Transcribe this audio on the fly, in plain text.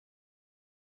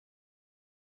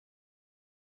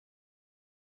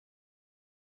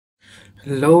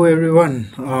Hello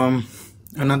everyone,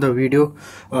 another video.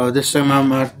 This time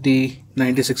I'm at the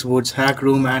 96 boards hack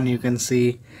room and you can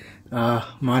see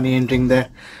Mani entering there.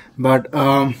 But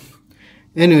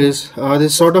anyways, this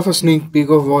is sort of a sneak peek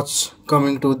of what's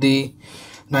coming to the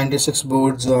 96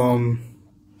 boards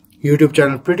YouTube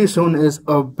channel. Pretty soon is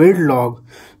a build log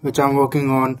which I'm working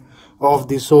on of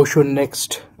the Socio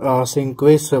Next Sync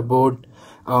board,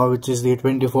 which is the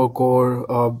 24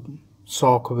 core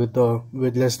sock with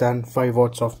less than 5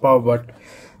 watts of power. But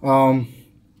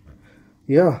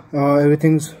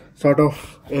everything's sort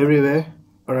of everywhere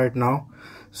right now,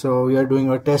 so we are doing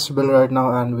a test build right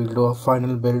now and we'll do a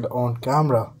final build on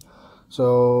camera.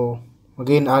 So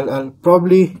again, I'll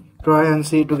probably try and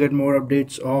see to get more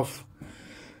updates of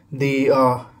the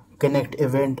Connect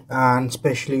event, and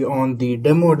especially on the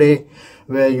demo day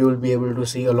where you'll be able to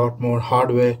see a lot more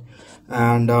hardware,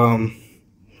 and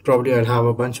probably I'll have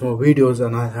a bunch more videos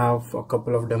and I have a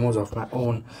couple of demos of my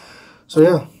own. So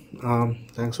yeah,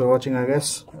 thanks for watching, I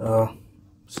guess.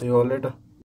 See you all later.